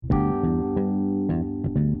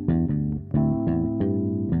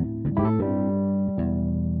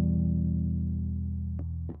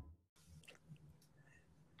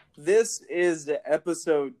This is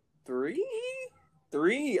episode three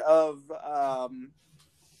of our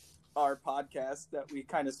podcast that we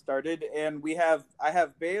kind of started, and I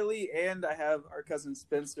have Bailey and I have our cousin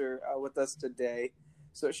Spencer with us today,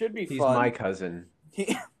 so it should be fun. He's my cousin.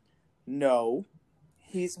 No,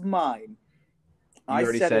 he's mine. You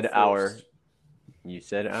already said our. You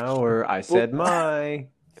said our. I said my.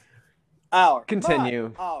 Our.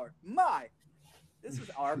 Continue. My. This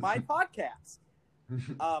is my podcast.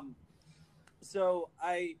 So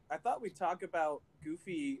I thought we'd talk about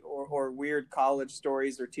goofy or weird college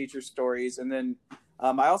stories or teacher stories, and then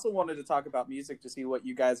I also wanted to talk about music to see what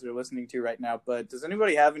you guys are listening to right now. But does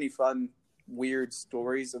anybody have any fun, weird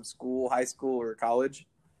stories of school, high school, or college?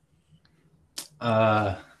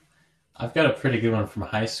 I've got a pretty good one from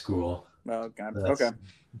high school. Oh, God. Okay.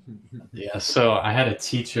 Yeah, so I had a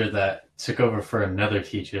teacher that took over for another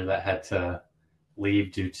teacher that had to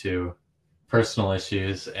leave due to personal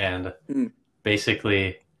issues, and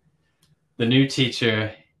basically the new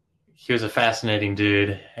teacher, he was a fascinating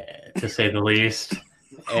dude, to say the least.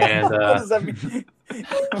 And what does that mean?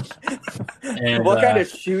 And what kind of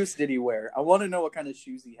shoes did he wear? I want to know what kind of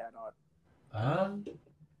shoes he had on.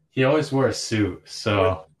 He always wore a suit,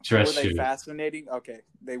 so dress shoes. Were they shoes. Fascinating? Okay,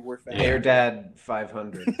 they were fascinating. Air Dad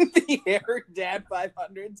 500. The Air Dad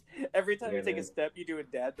 500s. Every time you take a step, you do a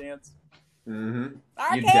dad dance. Mm-hmm.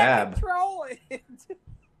 I You can't dab. control it.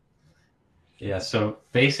 Yeah, so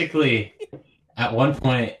basically, at one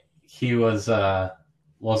point, he was,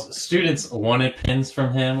 students wanted pens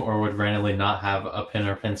from him or would randomly not have a pen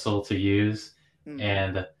or pencil to use.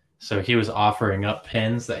 And so he was offering up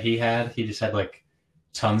pens that he had. He just had, like,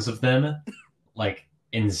 tons of them, like,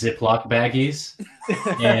 in Ziploc baggies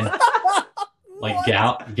and, like,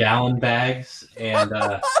 gallon bags. And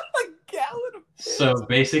so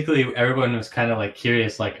basically, everyone was kind of, like,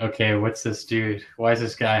 curious, like, okay, what's this dude? Why does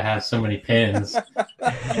this guy have so many pens?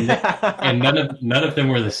 And none of them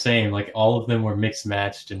were the same. Like, all of them were mixed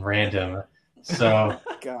matched and random. So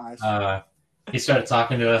he started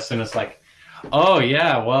talking to us and was like, oh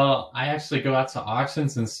yeah, well, I actually go out to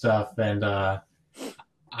auctions and stuff, and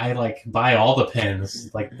I like buy all the pens,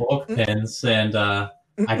 like bulk pens, and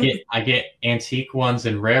I get antique ones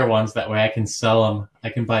and rare ones. That way I can sell them. I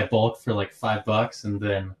can buy bulk for like $5 and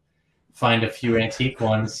then find a few antique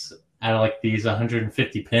ones out of like these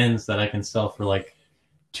 150 pens that I can sell for like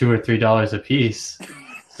 $2 or $3 a piece.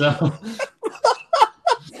 So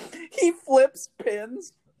he flips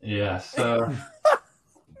pins. Yeah, so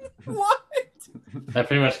What? that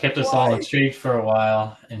pretty much kept us all intrigued for a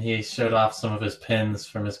while, and he showed off some of his pins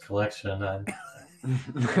from his collection. And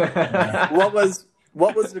What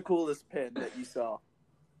was the coolest pin that you saw?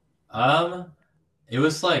 it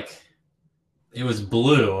was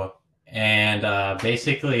blue, and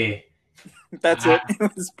basically That's it.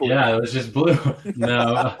 It was blue. Yeah, it was just blue.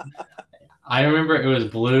 No, I remember it was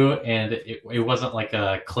blue, and it wasn't like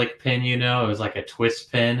a click pin, it was like a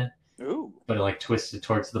twist pin. Ooh. But it like twisted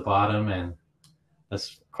towards the bottom, and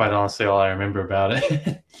that's quite honestly all I remember about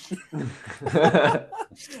it.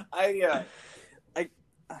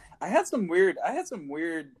 I had some weird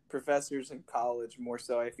professors in college, more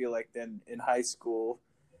so I feel like than in high school.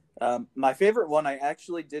 My favorite one, I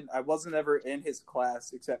wasn't ever in his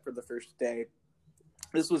class except for the first day.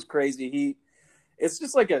 This was crazy. It's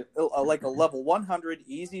just like a level 100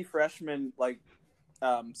 easy freshman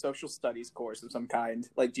social studies course of some kind,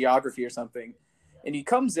 like geography or something, and he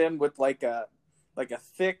comes in with like a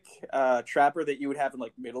thick trapper that you would have in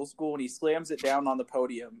like middle school, and he slams it down on the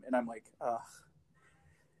podium, and I'm like, ugh.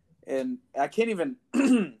 And I can't even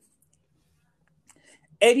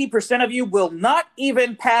 80% of you will not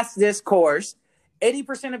even pass this course.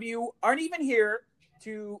 80% of you aren't even here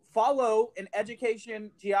to follow an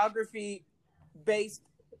education geography based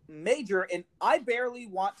major, and I barely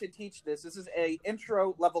want to teach this. This is a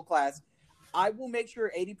intro level class. I will make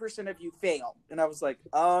sure 80% of you fail. And I was like,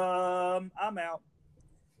 I'm out.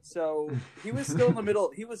 So he was still in the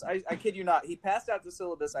middle. I kid you not, he passed out the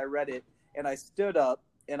syllabus. I read it, and I stood up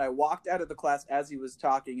and I walked out of the class as he was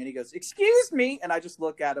talking, and he goes, "Excuse me." And I just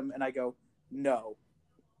look at him and I go, "No."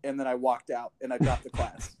 And then I walked out and I dropped the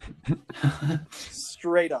class.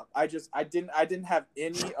 Straight up. I didn't have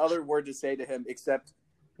any other word to say to him except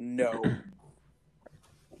no.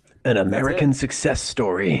 An American success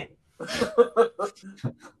story.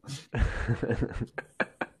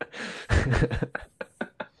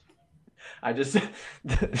 I just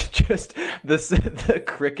the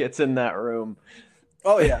crickets in that room.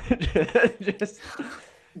 Oh yeah. Just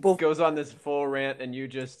goes on this full rant, and you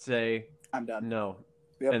just say, "I'm done." No.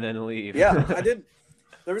 Yep. And then leave. Yeah, I didn't.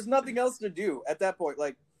 There was nothing else to do at that point.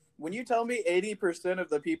 Like, when you tell me 80% of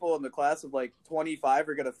the people in the class of like 25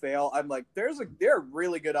 are gonna fail, I'm like, there are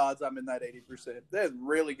really good odds I'm in that 80%. There's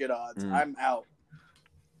really good odds. I'm out.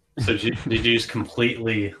 So did you just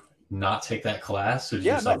completely not take that class, or did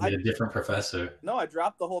you just get a different professor? No, I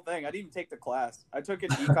dropped the whole thing. I didn't even take the class. I took an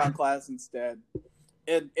econ class instead.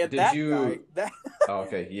 And did that you? Guy,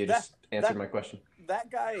 okay, you just answered my question.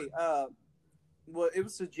 That guy, well, it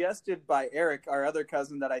was suggested by Eric, our other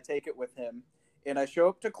cousin, that I take it with him. And I show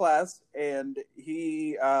up to class, and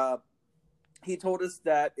he told us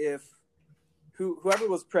that if whoever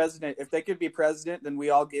was president, if they could be president, then we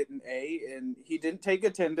all get an A. And he didn't take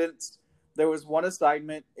attendance. There was one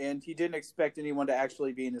assignment, and he didn't expect anyone to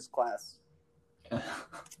actually be in his class.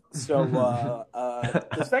 So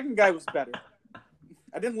the second guy was better.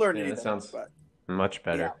 I didn't learn anything. That sounds much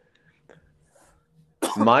better. Yeah.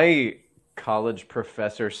 My college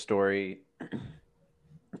professor story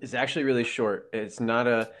is actually really short. It's not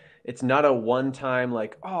a one time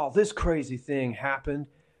like, oh, this crazy thing happened,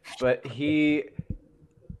 but he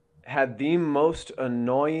had the most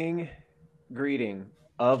annoying greeting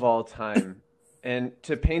of all time. And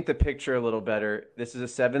to paint the picture a little better, this is a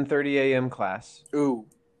 7:30 a.m. class. Ooh.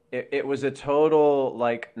 It was a total,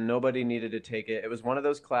 like, nobody needed to take it. It was one of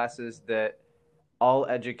those classes that all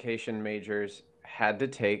education majors had to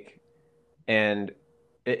take, and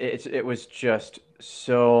it was just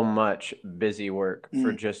so much busy work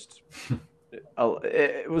for just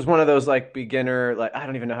it was one of those like beginner, like, I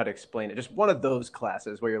don't even know how to explain it, just one of those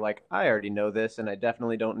classes where you're like, I already know this and I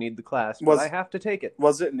definitely don't need the class, but I have to take it.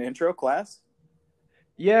 Was it an intro class?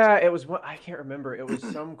 Yeah, it was what I can't remember. It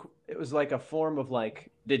was like a form of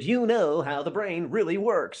like, did you know how the brain really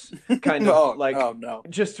works? Kind of no.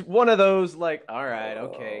 Just one of those like, all right,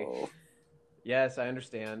 okay. Yes, I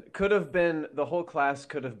understand. The whole class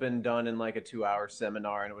could have been done in like a 2-hour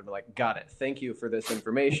seminar, and it would be like, got it. Thank you for this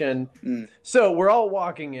information. So we're all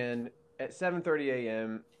walking in at 7:30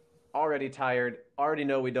 a.m., already tired, already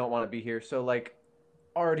know we don't want to be here. So like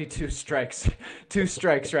already two strikes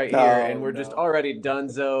right here, and we're just already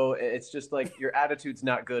donezo. It's just like your attitude's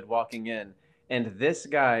not good walking in. And this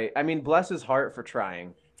guy, I mean, bless his heart for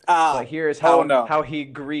trying. But here's how he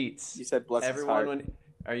greets. You said bless everyone. His heart.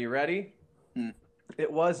 Are you ready?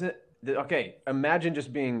 It wasn't okay. Imagine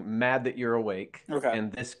just being mad that you're awake,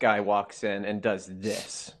 and this guy walks in and does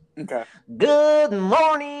this. Okay. Good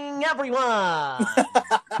morning, everyone.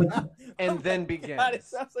 And then begins. God, it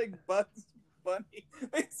sounds like Bugs Bunny.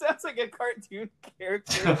 It sounds like a cartoon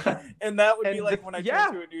character, and that would be like when I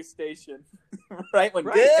turn to a new station, right?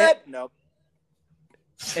 Nope.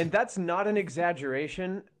 And that's not an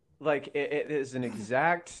exaggeration. Like it is an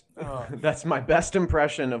exact. That's my best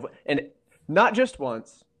impression of and. Not just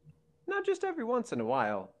once, not just every once in a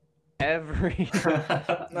while, every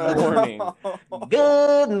morning.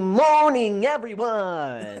 Good morning,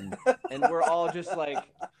 everyone. And we're all just like,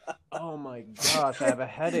 oh my gosh, I have a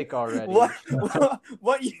headache already.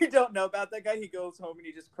 What you don't know about that guy, he goes home and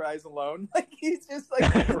he just cries alone. Like he's just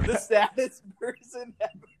like the saddest person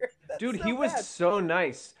ever. Dude, he was so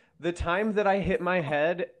nice. The time that I hit my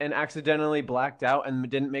head and accidentally blacked out and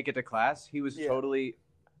didn't make it to class, he was totally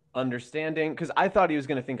understanding, because I thought he was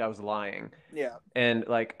going to think I was lying. Yeah. And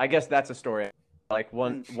like, I guess that's a story. Like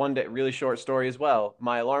one day, really short story as well.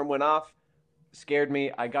 My alarm went off, scared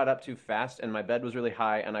me. I got up too fast and my bed was really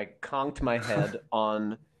high, and I conked my head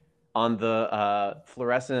on the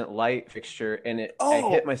fluorescent light fixture, and I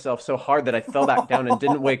hit myself so hard that I fell back down and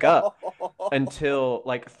didn't wake up until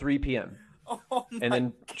like 3 p.m. And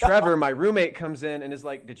then Trevor, my roommate, comes in and is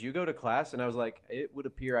like, did you go to class? And I was like, it would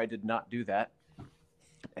appear I did not do that.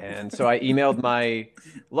 And so I emailed I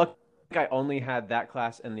only had that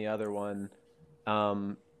class and the other one.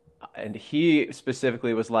 And he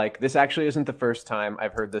specifically was like, this actually isn't the first time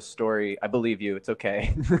I've heard this story. I believe you. It's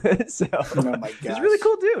okay. So oh my gosh. He's a really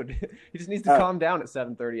cool dude. He just needs to calm down at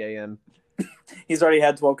 7:30 a.m. He's already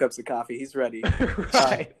had 12 cups of coffee. He's ready.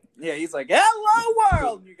 Right. Yeah, he's like, hello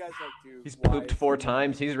world. And you guys like, dude. He's pooped 4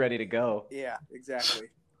 times. He's ready to go. Yeah, exactly.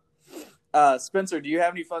 Spencer, do you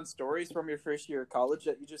have any fun stories from your first year of college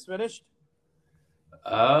that you just finished?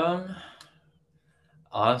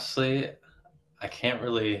 Honestly, I can't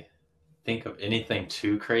really think of anything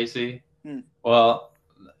too crazy. Well,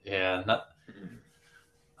 yeah, not.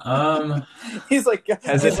 He's like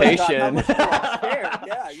hesitation.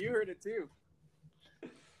 Yeah, you heard it too.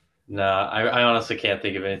 No, I honestly can't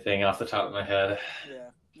think of anything off the top of my head.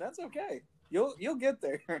 Yeah, that's okay. You'll get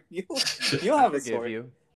there. You'll have a story. You.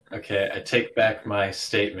 Okay, I take back my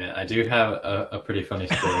statement. I do have a pretty funny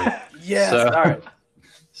story. Yes. All right.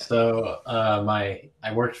 So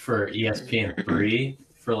I worked for ESPN3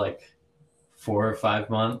 for like 4 or 5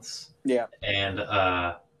 months. Yeah. And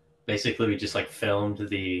basically we just like filmed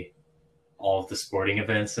all of the sporting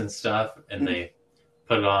events and stuff, and they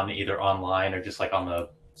put it on either online or just like on the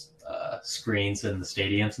screens in the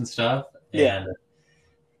stadiums and stuff. Yeah. And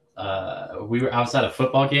I was at a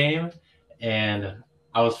football game, and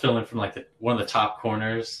I was filming from like one of the top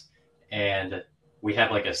corners, and we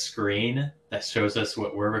have like a screen that shows us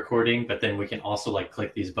what we're recording, but then we can also like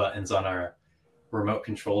click these buttons on our remote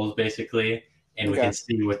controls basically, and we can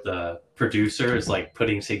see what the producer is like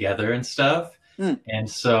putting together and stuff. And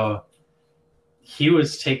so he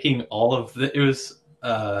was taking all of it was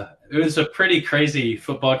a pretty crazy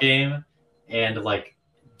football game, and like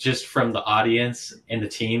just from the audience and the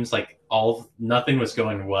teams, like nothing was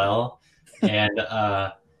going well. And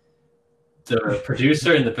the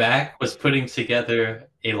producer in the back was putting together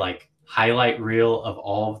a like highlight reel of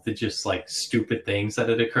all of the just like stupid things that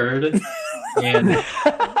had occurred. And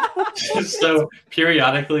so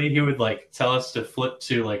periodically he would like tell us to flip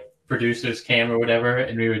to like producer's cam or whatever,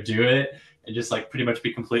 and we would do it and just like pretty much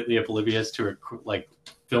be completely oblivious to like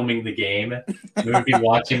filming the game. We would be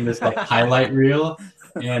watching this like highlight reel,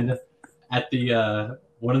 and at the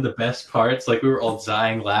one of the best parts, like we were all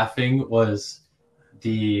dying laughing, was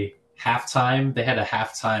the halftime. They had a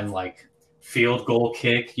halftime like field goal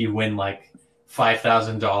kick. You win like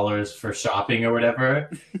 $5,000 for shopping or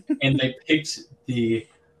whatever. And they picked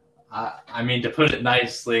I mean, to put it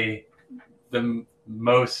nicely, the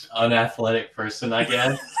most unathletic person, I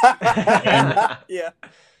guess. And yeah.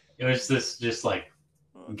 It was this just like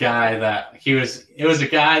guy that it was a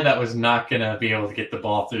guy that was not going to be able to get the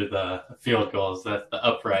ball through the field goals, the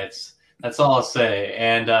uprights. That's all I'll say.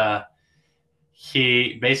 And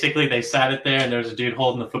they sat it there, and there was a dude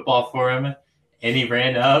holding the football for him, and he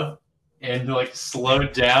ran up and like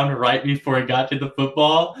slowed down right before he got to the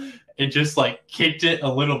football and just like kicked it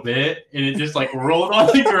a little bit, and it just like rolled on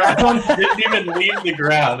the ground, didn't even leave the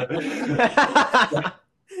ground.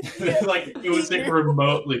 Like it was like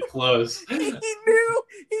remotely close. He knew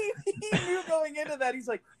going into that. He's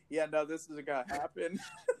like, yeah, no, this is gonna happen.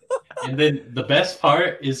 And then the best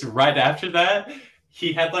part is right after that,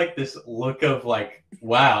 he had like this look of like,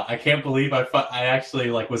 wow, I can't believe I actually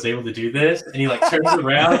like was able to do this. And he like turns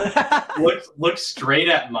around, looks straight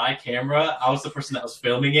at my camera. I was the person that was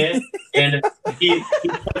filming it, and he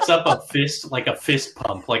puts up a fist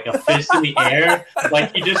pump, like a fist in the air,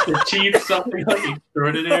 like he just achieved something like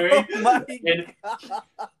extraordinary. Oh and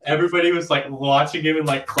everybody was like watching him and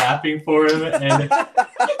like clapping for him, and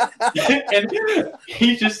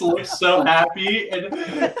he just looked so happy, and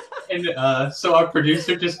so our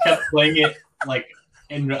producer just kept playing it like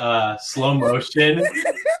in slow motion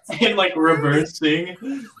and like reversing.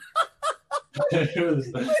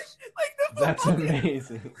 That's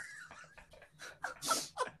amazing.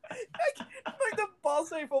 Like the Ball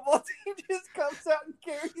State football team just comes out and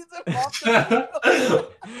carries him off the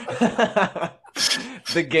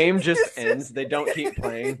The game just ends. They don't keep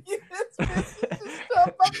playing.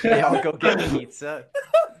 They all go get pizza.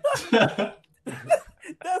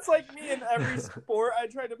 That's like me in every sport I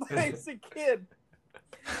tried to play as a kid.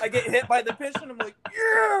 I get hit by the pitch and I'm like,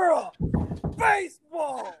 yeah,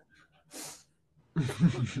 baseball.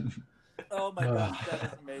 Oh my gosh, that is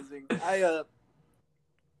amazing.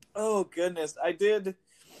 Oh goodness, I do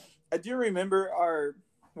remember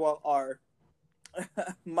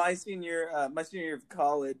my senior year of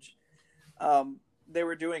college. They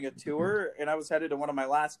were doing a tour, and I was headed to one of my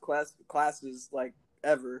last classes like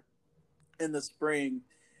ever in the spring,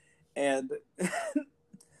 and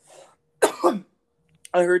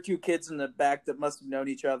I heard two kids in the back that must have known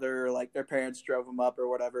each other, or like their parents drove them up or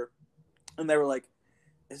whatever, and they were like,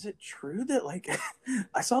 is it true that like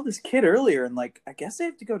I saw this kid earlier, and like I guess they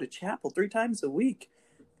have to go to chapel 3 times a week?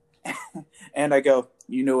 And I go,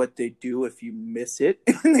 you know what they do if you miss it?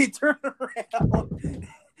 And they turn around.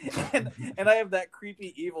 And I have that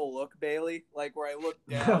creepy evil look, Bailey, like where I look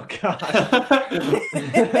down. Oh god.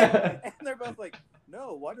 And they're both like,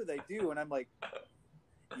 no, what do they do? And I'm like,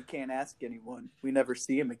 you can't ask anyone. We never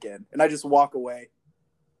see him again. And I just walk away.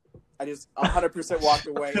 I just 100% walked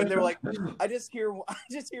away. And they were like, I just hear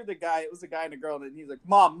the guy. It was a guy and a girl, and he's like,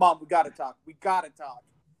 Mom, we gotta talk.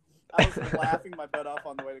 I was laughing my butt off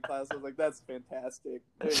on the way to class. I was like, that's fantastic.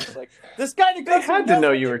 It was like, this guy that goes They had to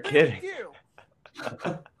know you were kidding.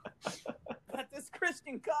 At this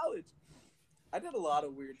Christian college. I did a lot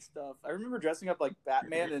of weird stuff. I remember dressing up like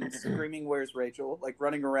Batman and screaming, "Where's Rachel?" Like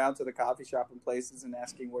running around to the coffee shop and places and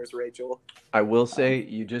asking, "Where's Rachel?" I will say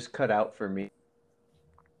you just cut out for me.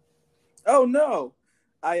 Oh no.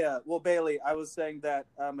 Well, Bailey, I was saying that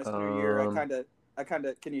my senior year, I kind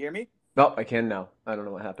of. Can you hear me? Oh, I can now. I don't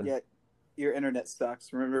know what happened. your internet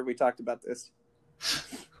sucks. Remember we talked about this.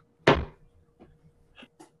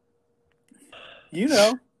 You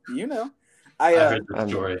know. I heard the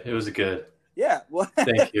story. It was good. Yeah. Well,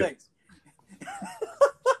 thank you. Thanks.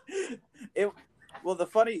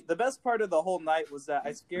 The best part of the whole night was that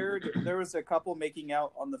there was a couple making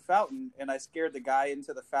out on the fountain, and I scared the guy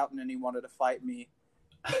into the fountain, and he wanted to fight me.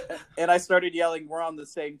 And I started yelling, "We're on the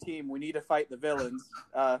same team. We need to fight the villains."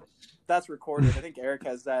 That's recorded. I think Eric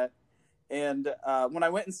has that. And when I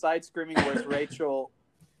went inside screaming, "Where's Rachel?"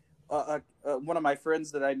 One of my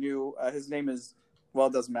friends that I knew, his name is, well,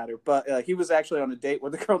 it doesn't matter, but he was actually on a date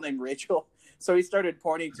with a girl named Rachel. So he started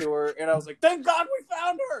pointing to her, and I was like, "Thank God we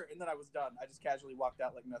found her!" And then I was done. I just casually walked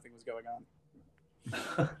out like nothing was going on.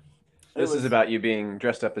 This is about you being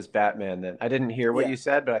dressed up as Batman. Then I didn't hear what you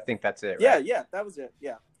said, but I think that's it. Yeah, right? yeah, that was it.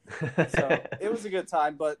 Yeah. So it was a good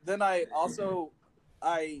time. But then I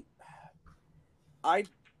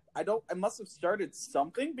must have started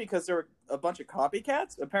something because there were a bunch of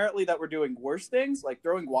copycats apparently that were doing worse things, like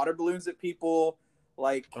throwing water balloons at people,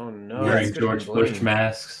 like oh no, wearing George Bush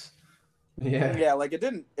masks. Yeah, like it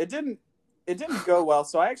didn't go well.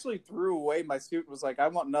 So I actually threw away my suit and was like, I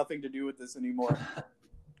want nothing to do with this anymore.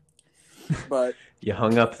 But you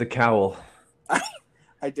hung up the cowl.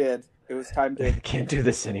 I did. It was time to can't do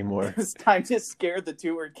this anymore. It was time to scare the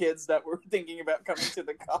two kids that were thinking about coming to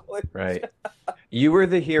the college. Right. You were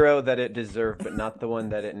the hero that it deserved, but not the one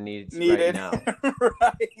that it needed. Right now.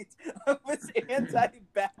 Right. I was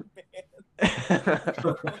anti-Batman.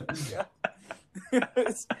 It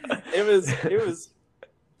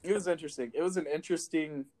was interesting. It was an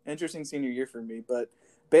interesting senior year for me. But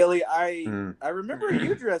Bailey, I remember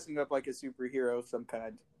you dressing up like a superhero of some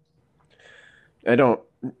kind. I don't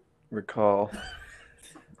recall.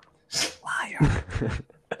 Liar.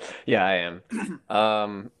 Yeah, I am.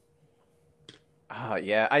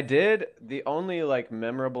 Yeah, I did. The only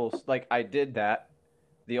memorable I did that.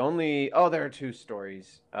 The only there are two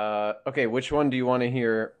stories. Okay, which one do you want to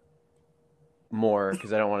hear more?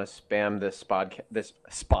 Because I don't want to spam this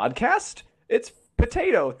spodcast. It's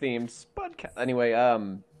potato themed spodcast. Anyway,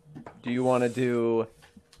 do you want to do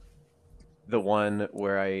the one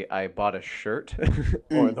where I bought a shirt,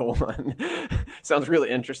 or the one sounds really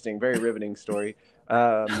interesting, very riveting story,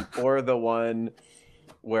 or the one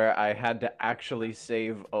where I had to actually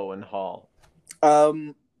save Owen Hall?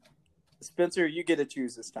 Spencer, you get to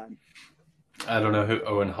choose this time. I don't know who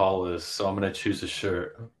Owen Hall is, so I'm going to choose a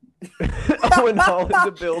shirt. Owen Hall is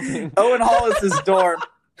a building. Owen Hall is his dorm.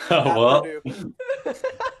 Oh, well.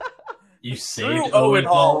 You saved Owen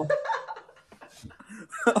Hall?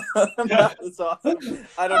 That was awesome.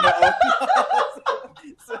 I don't know.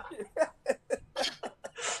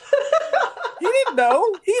 He didn't know.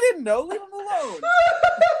 Leave him alone.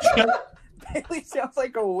 Bailey sounds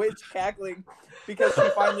like a witch cackling because she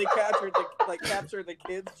finally captured the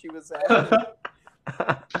kids she was after.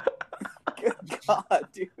 Good God,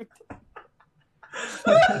 dude.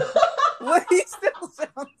 Well, he still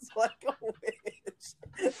sounds like a witch.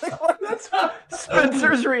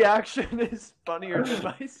 Spencer's reaction is funnier than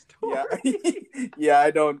my story. Yeah.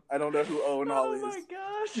 I don't know who Owen Hall is. Oh my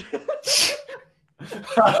gosh.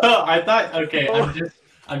 I thought. Okay,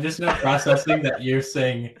 I'm just now processing that you're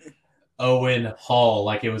saying Owen Hall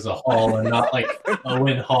like it was a hall and not like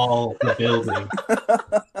Owen Hall the building,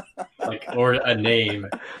 or a name.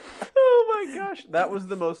 Oh my gosh, that was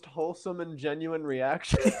the most wholesome and genuine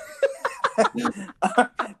reaction.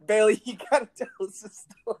 Bailey, you gotta tell us a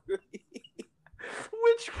story.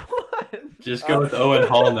 Which one? Just go with Owen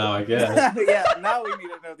Hall now, I guess. Yeah, now we need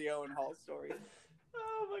to know the Owen Hall story.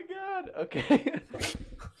 Oh my God. Okay.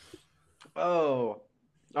 Oh,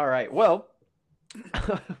 all right. Well,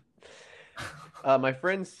 my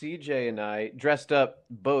friend CJ and I dressed up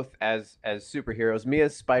both as superheroes. Me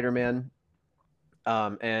as Spider-Man,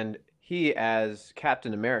 and he as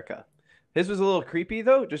Captain America. His was a little creepy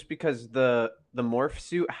though, just because the morph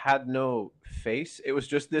suit had no face. It was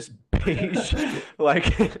just this beige,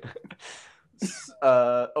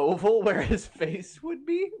 oval where his face would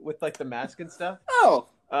be with the mask and stuff. Oh.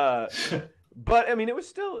 But I mean, it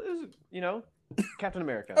was Captain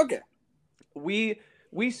America. Okay. We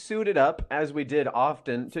suited up as we did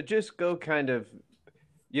often to just go kind of,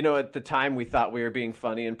 at the time we thought we were being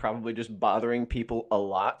funny and probably just bothering people a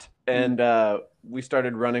lot. And we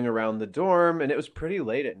started running around the dorm, and it was pretty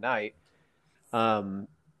late at night.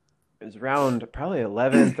 It was around probably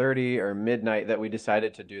 11:30 or midnight that we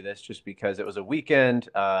decided to do this, just because it was a weekend.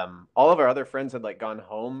 All of our other friends had gone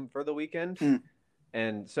home for the weekend.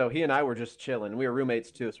 And so he and I were just chilling. We were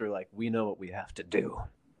roommates too, so we were like, we know what we have to do.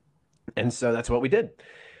 And so that's what we did.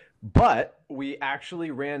 But we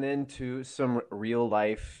actually ran into some real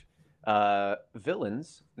life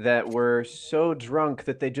villains that were so drunk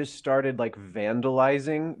that they just started like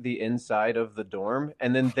vandalizing the inside of the dorm.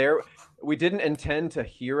 And then we didn't intend to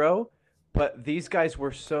hero, but these guys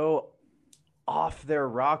were so off their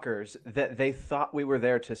rockers that they thought we were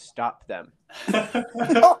there to stop them.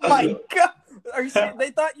 Oh my god! Are you serious?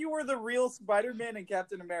 They thought you were the real Spider-Man and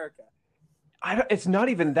Captain America. It's not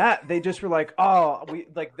even that. They just were like, oh,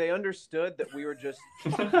 they understood that we were just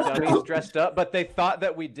dummies dressed up, but they thought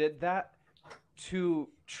that we did that to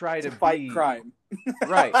try to fight crime.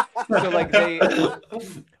 Right. So like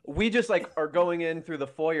we just like are going in through the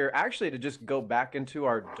foyer actually to just go back into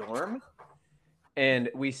our dorm,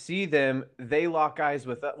 and we see them. They lock eyes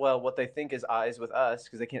with what they think is eyes with us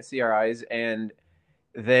because they can't see our eyes, and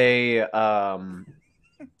they're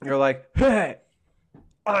like, hey,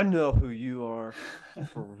 I know who you are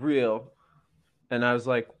for real. And I was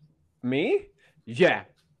like, me? Yeah,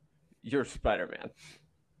 you're Spider-Man.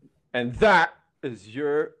 And that is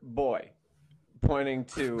your boy, pointing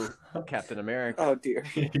to Captain America. Oh, dear.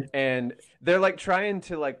 And they're like trying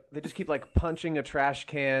to like, they just keep like punching a trash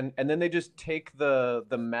can. And then they just take the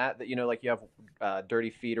mat that, like you have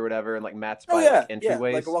dirty feet or whatever. And like mats by like entryways. Yeah,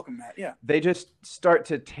 like a welcome mat, yeah. They just start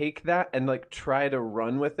to take that and like try to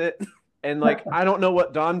run with it. And like, I don't know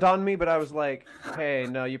what dawned on me, but I was like, hey,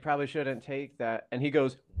 no, you probably shouldn't take that. And he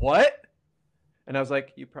goes, what? And I was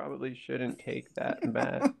like, you probably shouldn't take that,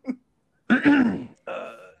 Matt.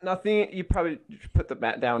 Nothing. You probably should put the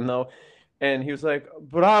mat down, though. And he was like,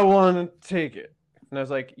 but I want to take it. And I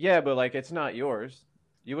was like, yeah, but like, it's not yours.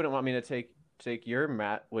 You wouldn't want me to take your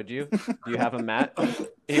mat, would you? Do you have a mat?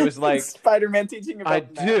 He was like, Spider-Man teaching about I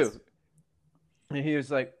mats. do. And he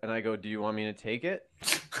was like, and I go, do you want me to take it?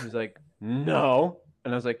 He's like, no.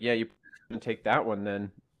 And I was like, yeah, you can take that one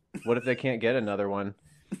then. What if they can't get another one?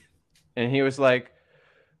 And he was like,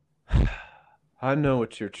 I know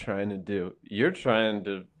what you're trying to do. You're trying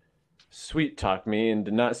to sweet talk me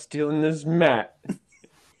into not stealing this mat.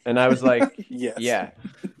 And I was like, yes. Yeah,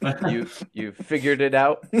 you figured it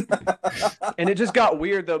out. And it just got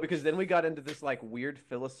weird though, because then we got into this like weird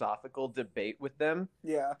philosophical debate with them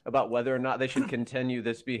about whether or not they should continue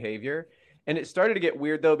this behavior. And it started to get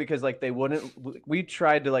weird though, because like we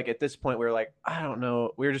tried to like, at this point we were like, I don't know.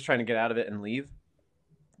 We were just trying to get out of it and leave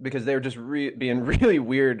because they were just being really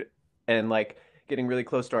weird and like getting really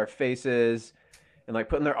close to our faces and like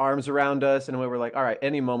putting their arms around us. And we were like, all right,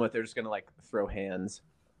 any moment they're just going to like throw hands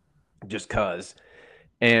just cause.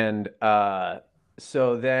 And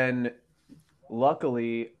so then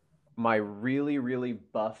luckily my really, really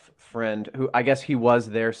buff friend, who I guess he was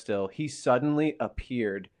there still, he suddenly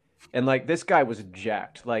appeared. And like this guy was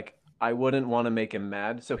jacked. Like I wouldn't want to make him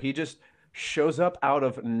mad. So he just shows up out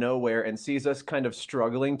of nowhere and sees us kind of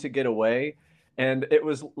struggling to get away. And it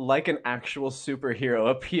was like an actual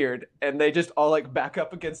superhero appeared. And they just all like back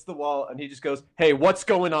up against the wall. And he just goes, hey, what's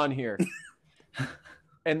going on here?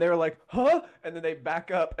 And they're like, huh? And then they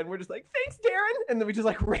back up. And we're just like, thanks, Darren. And then we just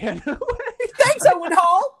like ran away. Thanks, Owen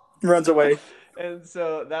Hall. Runs away. And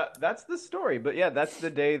so that's the story. But yeah, that's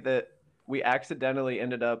the day that we accidentally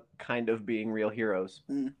ended up kind of being real heroes.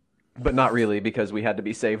 But not really, because we had to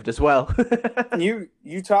be saved as well. You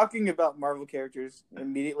talking about Marvel characters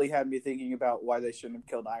immediately had me thinking about why they shouldn't have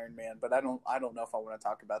killed Iron Man, but I don't know if I want to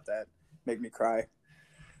talk about that. Make me cry.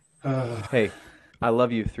 Hey, I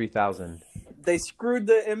love you 3000. They screwed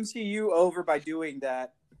the MCU over by doing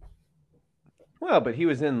that. Well, but he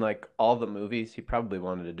was in like all the movies. He probably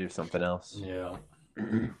wanted to do something else. Yeah.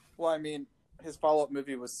 Well, I mean, his follow-up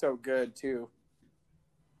movie was so good too.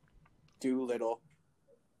 Doolittle.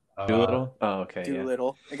 Doolittle? Oh, okay.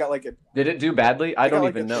 Doolittle. Yeah. It got like a. Did it do badly? I don't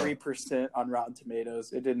even know. 3% on Rotten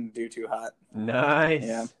Tomatoes. It didn't do too hot. Nice.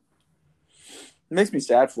 Yeah. It makes me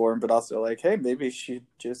sad for him, but also like, hey, maybe he should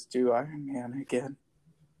just do Iron Man again.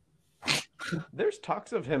 There's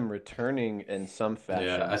talks of him returning in some fashion.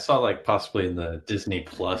 Yeah, I saw like possibly in the Disney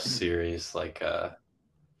Plus series, like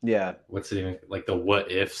yeah. What's it even like the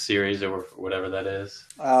What If series or whatever that is?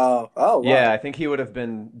 Oh, wow. Yeah, I think he would have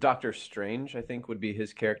been Doctor Strange, I think would be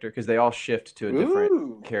his character, because they all shift to a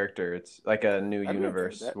different character. It's like a new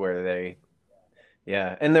universe where they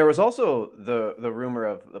yeah. And there was also the rumor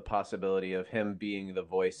of the possibility of him being the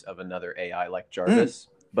voice of another AI like Jarvis,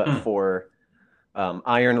 but for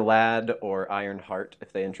Iron Lad or Iron Heart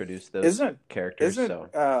if they introduce those characters.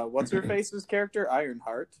 What's her face's character? Iron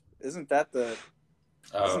Heart? Isn't that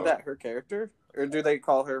Isn't that her character? Or do they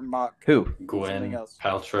call her Mock? Who? Gwen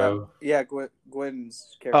Paltrow. Yeah,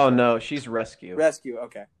 Gwen's character. Oh, no, she's Rescue. Rescue,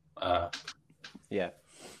 okay. Yeah.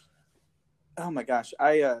 Oh my gosh.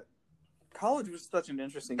 I college was such an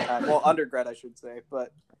interesting time. Well, undergrad, I should say,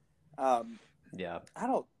 but Yeah. I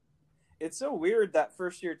don't. It's so weird that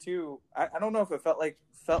first year too. I don't know if it felt like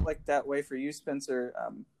that way for you, Spencer.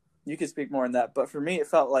 You could speak more on that, but for me, it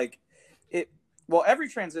felt like it. Well, every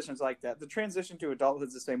transition is like that. The transition to adulthood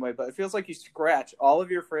is the same way, but it feels like you scratch all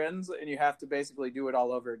of your friends and you have to basically do it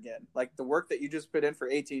all over again. Like the work that you just put in for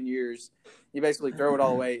 18 years, you basically throw it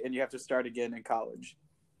all away and you have to start again in college.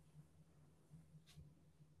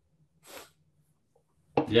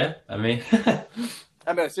 Yeah, I mean,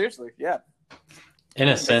 I mean, seriously, yeah. in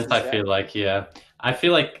a sense, I feel like, yeah. I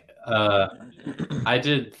feel like I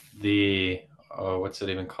did the, what's it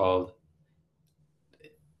even called?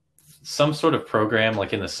 Some sort of program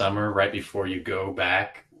like in the summer right before you go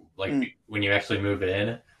back, like when you actually move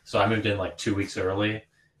in. So I moved in like 2 weeks early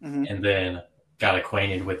and then got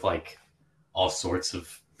acquainted with like all sorts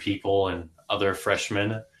of people and other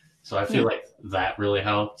freshmen. So I feel like that really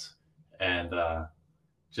helped. And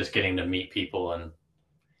just getting to meet people, and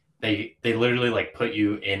they literally like put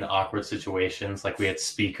you in awkward situations. Like we had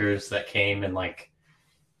speakers that came and like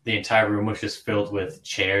the entire room was just filled with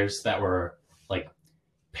chairs that were like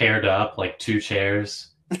paired up, like two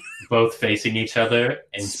chairs, both facing each other.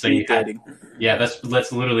 And so you had, yeah, that's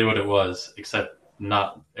literally what it was, except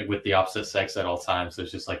not with the opposite sex at all times. It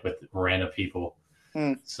was just like with random people.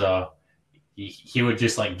 So he would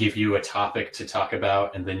just like give you a topic to talk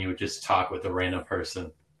about, and then you would just talk with a random person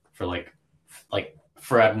for like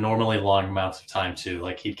for abnormally long amounts of time too.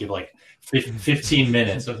 Like he'd give like 15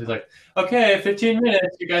 minutes. So he's like, okay, 15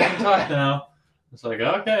 minutes, you guys can talk now. It's like,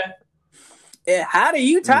 okay. How do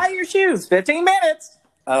you tie your shoes? 15 minutes.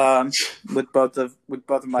 With both of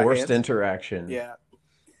my forced hands. interaction. Yeah.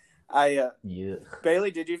 Yeah.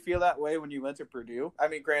 Bailey, did you feel that way when you went to Purdue? I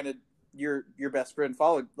mean, granted, your best friend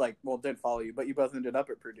didn't follow you, but you both ended up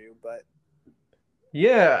at Purdue. But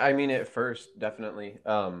yeah, I mean, at first, definitely.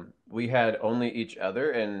 We had only each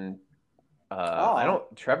other, and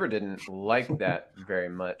Trevor didn't like that very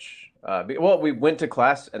much. Well, we went to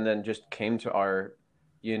class and then just came to our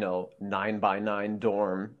 9x9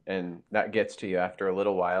 dorm, and that gets to you after a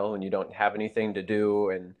little while, and you don't have anything to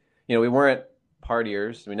do. And we weren't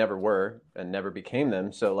partiers, we never were and never became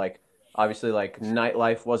them, so like obviously like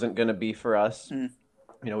nightlife wasn't going to be for us.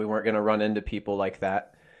 We weren't going to run into people like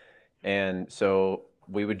that, and so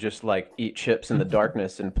we would just like eat chips in the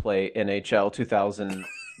darkness and play NHL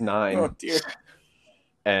 2009. Oh dear.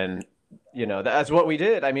 And that's what we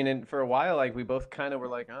did. I mean, and for a while, like we both kind of were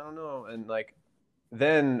like, I don't know, and like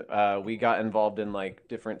then we got involved in like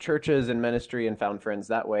different churches and ministry and found friends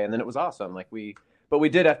that way, and then it was awesome. But we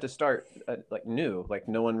did have to start like new. Like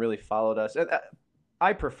no one really followed us.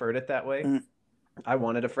 I preferred it that way. I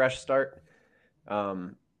wanted a fresh start.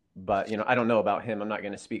 But I don't know about him. I'm not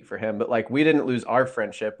going to speak for him. But like we didn't lose our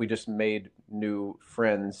friendship. We just made new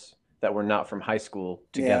friends that were not from high school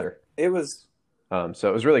together. Yeah, it was. So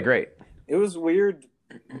it was really great. It was weird.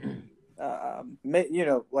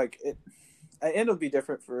 It'll be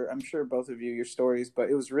different for, I'm sure, both of you, your stories, but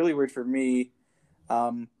it was really weird for me.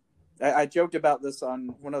 I joked about this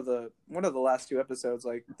on one of the last two episodes,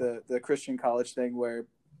 like the Christian college thing where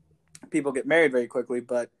people get married very quickly,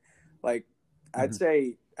 but like I'd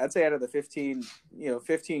say out of the 15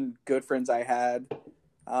 good friends I had,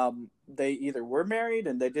 they either were married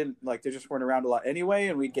and they just weren't around a lot anyway,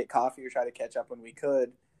 and we'd get coffee or try to catch up when we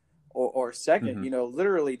could, or second,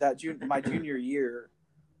 literally my junior year,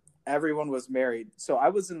 everyone was married. So I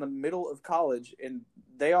was in the middle of college and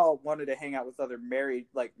they all wanted to hang out with other married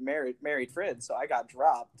friends. So I got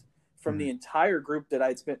dropped from the entire group that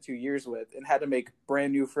I'd spent 2 years with and had to make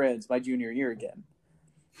brand new friends my junior year again.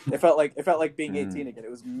 It felt like being 18 again.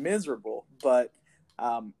 It was miserable, but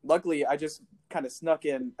luckily I just kind of snuck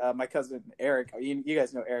in my cousin Eric. You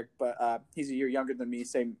guys know Eric, but he's a year younger than me,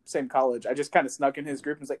 same college. I just kind of snuck in his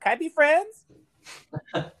group and was like, "Can I be friends?"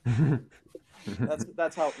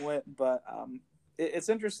 That's how it went. But it's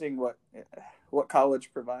interesting what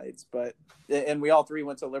college provides. And we all three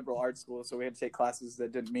went to liberal arts school, so we had to take classes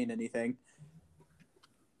that didn't mean anything.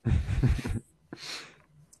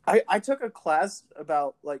 I took a class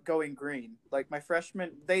about like going green. Like my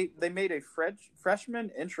freshman, they made a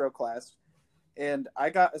freshman intro class, and I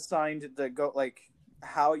got assigned to go like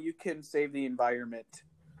how you can save the environment.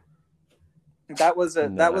 That was a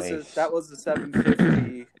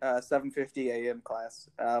 7:50 a.m. class.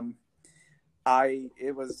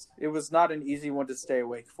 It was not an easy one to stay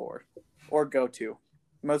awake for or go to.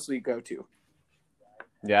 Mostly go to.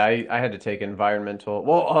 Yeah, I had to take environmental.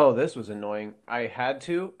 Well, this was annoying. I had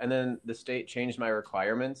to, and then the state changed my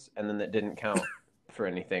requirements, and then that didn't count for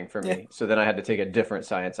anything for me. So then I had to take a different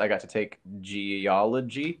science. I got to take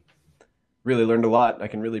geology, really learned a lot. I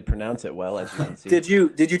can really pronounce it well, as you can see. Did you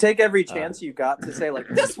take every chance you got to say like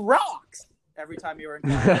this rocks every time you were in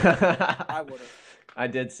college? I would have. I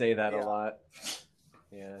did say that Yeah. a lot.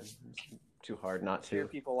 Yeah, it's too hard not Cheer to.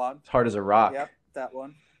 people on. It's hard as a rock. Yep, that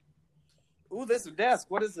one. Ooh, this desk.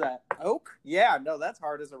 What is that? Oak? Yeah, no, that's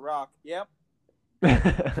hard as a rock. Yep.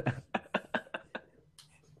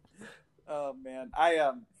 Oh man,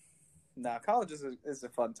 college is a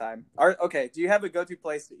fun time. Okay, do you have a go-to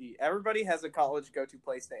place to eat? Everybody has a college go-to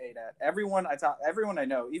place to eat at. Everyone I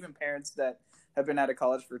know, even parents that have been out of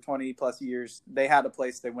college for 20 plus years, they had a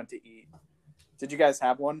place they went to eat. Did you guys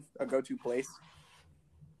have one? A go-to place?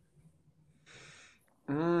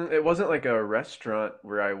 It wasn't like a restaurant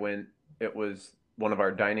where I went. It was one of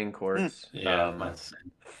our dining courts. Yeah, mine's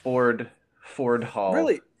Ford Hall.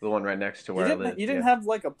 Really? The one right next to where I live. You didn't have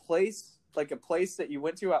like a place that you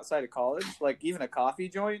went to outside of college, like even a coffee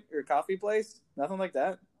joint or a coffee place? Nothing like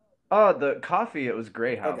that? Oh, the coffee, it was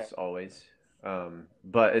Grey House Okay. always.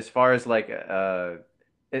 But as far as like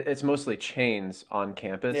it's mostly chains on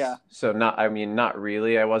campus. Yeah. So not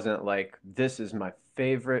really. I wasn't like, this is my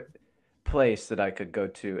favorite place that I could go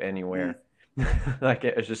to anywhere. Like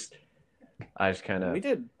it was just, I just kind We of,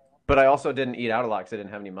 did. but I also didn't eat out a lot because I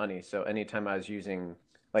didn't have any money. So anytime I was eating,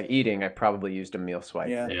 I probably used a meal swipe.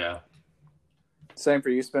 Yeah. yeah. Same for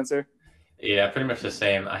you, Spencer. Yeah, pretty much the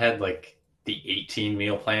same. I had like the 18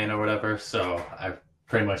 meal plan or whatever, so I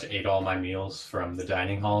pretty much ate all my meals from the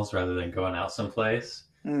dining halls rather than going out someplace.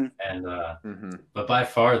 Mm. And Mm-hmm. but by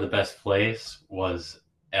far the best place was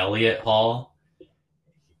Elliott Hall.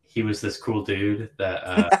 He was this cool dude that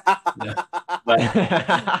but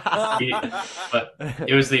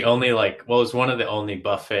it was the only it was one of the only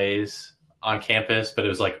buffets on campus, but it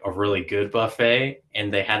was like a really good buffet,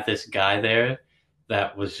 and they had this guy there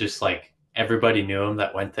that was just like, everybody knew him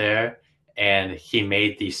that went there, and he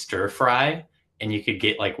made the stir fry, and you could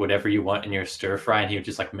get like whatever you want in your stir fry, and he would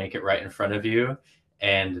just like make it right in front of you,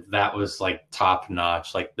 and that was like top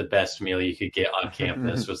notch. Like the best meal you could get on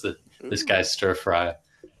campus was this guy's stir fry.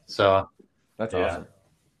 So That's Yeah. awesome.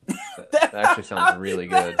 That actually sounds really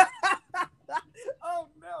good. Oh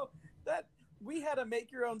no, we had a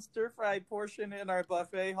make your own stir fry portion in our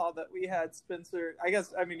buffet hall that we had, Spencer.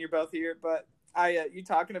 You're both here, but you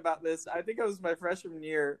talking about this? I think it was my freshman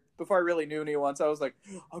year before I really knew anyone. So I was like,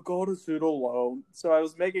 I gotta sit alone. So I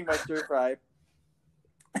was making my stir fry,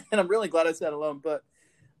 and I'm really glad I sat alone. But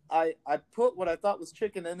I put what I thought was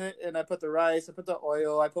chicken in it, and I put the rice, I put the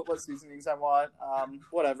oil, I put what seasonings I want,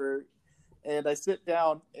 whatever. And I sit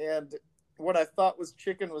down, and what I thought was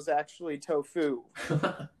chicken was actually tofu.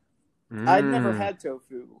 I'd never had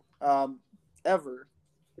tofu, ever.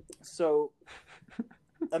 So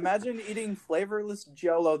imagine eating flavorless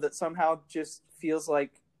Jell-O that somehow just feels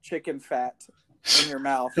like chicken fat in your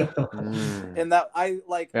mouth. And that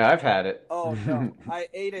Yeah, I've had it. oh no, I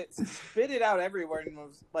ate it, spit it out everywhere, and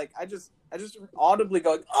was like, I just audibly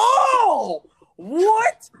going, oh,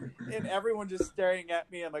 what? And everyone just staring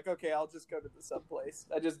at me. I'm like, okay, I'll just go to the sub place.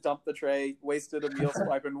 I just dumped the tray, wasted a meal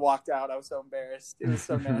swipe, and walked out. I was so embarrassed. It was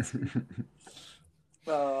so nasty.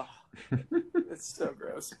 Oh, it's so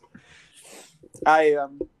gross. Yeah,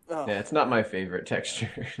 it's not my favorite texture.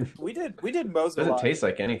 We did Moe's a Doesn't lot. taste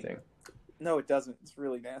like anything. No, it doesn't. It's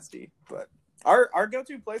really nasty. But our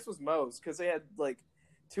go-to place was Moe's because they had like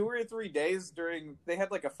 2 or 3 days they had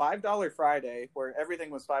like a $5 Friday where everything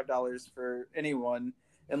was $5 for anyone,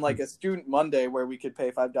 and like a student Monday where we could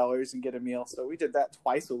pay $5 and get a meal. So we did that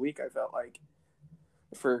twice a week, I felt like,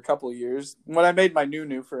 for a couple of years when I made my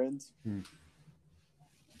new friends.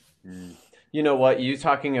 You know what? You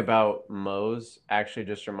talking about Moe's actually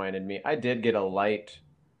just reminded me. I did get a light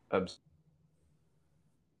of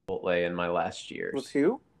Chipotle in my last years With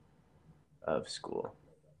who? of school.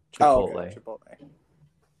 Oh, Chipotle. okay, Chipotle.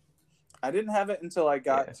 I didn't have it until I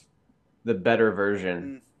got. Yeah. The better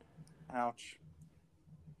version. Ouch.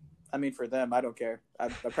 I mean, for them, I don't care. I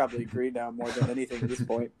probably agree now more than anything at this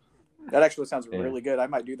point. That actually sounds Yeah. really good. I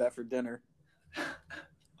might do that for dinner.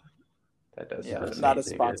 That does Yeah, sound not a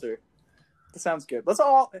amazing. sponsor. That sounds good. Let's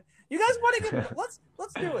all. You guys want to get? Let's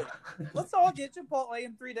do it. Let's all get Chipotle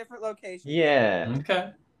in 3 different locations. Yeah.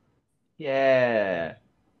 okay. Yeah.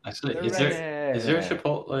 Actually, They're is there a Yeah.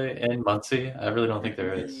 Chipotle in Muncie? I really don't think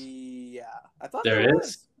there is. Yeah, I thought There there is?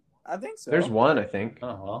 was. I think so. There's one, I think.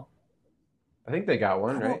 Oh well. I think they got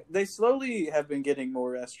one, right? They slowly have been getting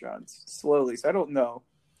more restaurants. Slowly, so I don't know.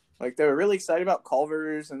 Like they were really excited about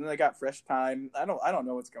Culver's, and then they got Fresh Time. I don't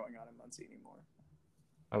know what's going on in Muncie anymore.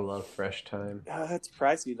 I love Fresh Time. It's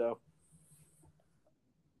pricey though.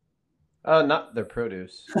 Not their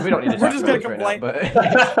produce. We don't need to We're talk just about gonna this right now, complain.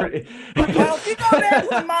 but it's pretty... Well, if you go down to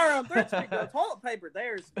the Mario Thrift Street, go toilet paper.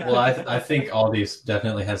 There's. Well, I think Aldi's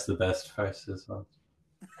definitely has the best prices on.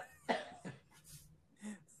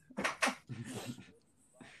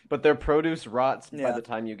 But their produce rots by Yeah. the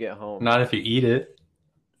time you get home. Not if you eat it.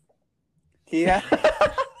 Yeah.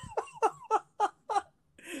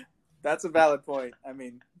 That's a valid point. I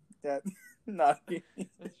mean, that not.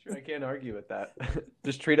 That's true. I can't argue with that.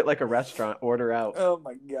 Just treat it like a restaurant. Order out. Oh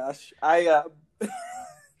my gosh, I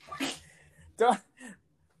don't.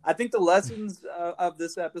 I think the lessons of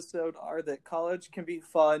this episode are that college can be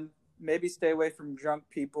fun. Maybe stay away from drunk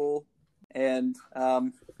people, and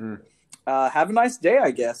have a nice day, I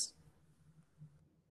guess.